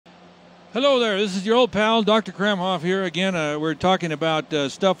Hello there, this is your old pal, Dr. Kramhoff here again. We're talking about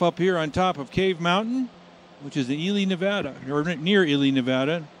stuff up here on top of Cave Mountain, which is in Ely, Nevada, or near Ely,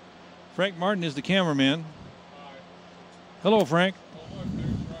 Nevada. Frank Martin is the cameraman. Hi. Hello, Frank. Oh, look, there's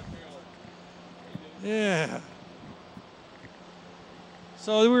Rod Taylor. Yeah.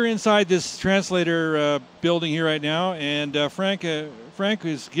 So we're inside this translator building here right now, and Frank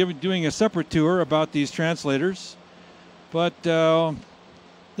is doing a separate tour about these translators. But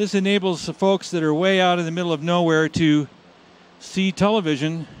this enables the folks that are way out in the middle of nowhere to see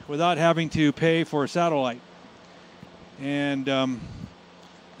television without having to pay for a satellite. And the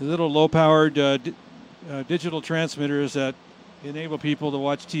little low-powered digital transmitters that enable people to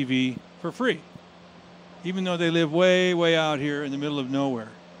watch TV for free, even though they live way, way out here in the middle of nowhere.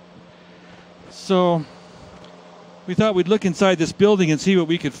 So we thought we'd look inside this building and see what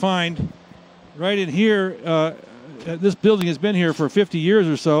we could find. Right in here, this building has been here for 50 years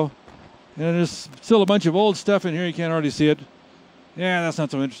or so, and there's still a bunch of old stuff in here. You can't already see it. Yeah, that's not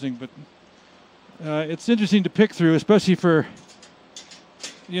so interesting, but it's interesting to pick through, especially for,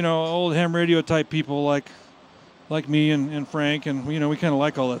 you know, old ham radio type people like me and Frank, and you know, we kind of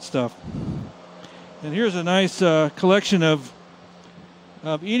like all that stuff. And here's a nice collection of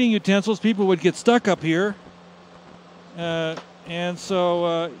eating utensils. People would get stuck up here, and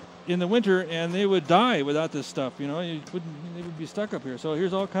so in the winter, and they would die without this stuff. You know, they would be stuck up here. So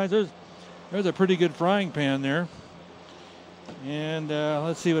here's all kinds. There's a pretty good frying pan there. And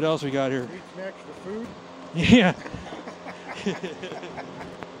let's see what else we got here. Eat some extra food. Yeah.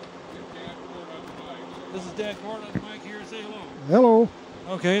 This is Dan Corn on the mic here. Say hello. Hello.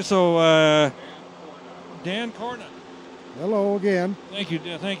 Okay, so Dan Corna. Hello again. Thank you,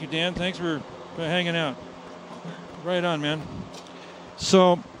 Dan. Thanks for hanging out. Right on, man.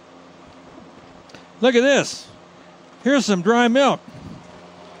 So, look at this. Here's some dry milk.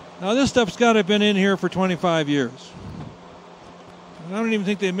 Now, this stuff's got to have been in here for 25 years. I don't even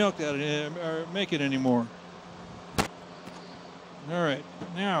think they milk that or make it anymore. All right,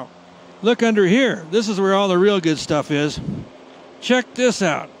 now look under here. This is where all the real good stuff is. Check this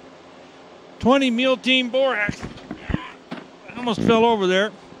out. 20 meal team borax. I almost fell over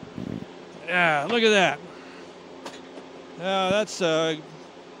there. Yeah, look at that. That's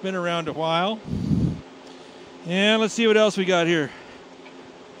been around a while. And let's see what else we got here.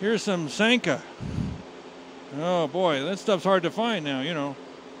 Here's some Sanka. Oh boy, that stuff's hard to find now, you know.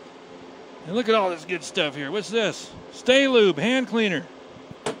 And look at all this good stuff here. What's this? Stay Lube hand cleaner.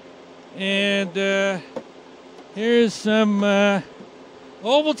 And here's some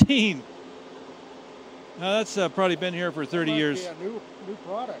Ovaltine. Now that's probably been here for 30 years. That might be a new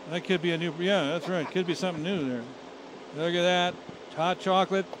product. That could be a new, yeah, that's right. Could be something new there. Look at that, hot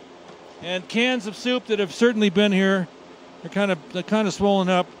chocolate, and cans of soup that have certainly been here. They're kind of swollen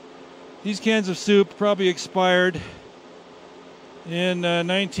up. These cans of soup probably expired in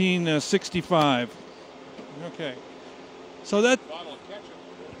 1965. Okay, so that. Bottle of ketchup.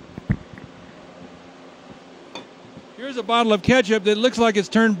 Here's a bottle of ketchup that looks like it's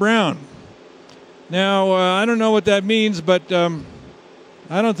turned brown. Now I don't know what that means, but I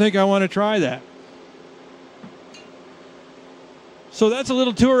don't think I want to try that. So that's a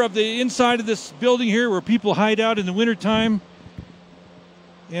little tour of the inside of this building here where people hide out in the wintertime,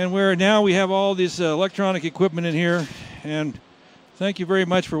 and where now we have all this electronic equipment in here. And thank you very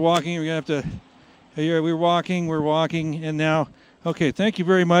much for walking. We're going to have to, here we're walking, and now, okay, thank you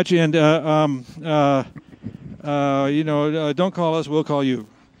very much. And, you know, don't call us, we'll call you.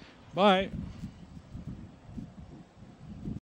 Bye.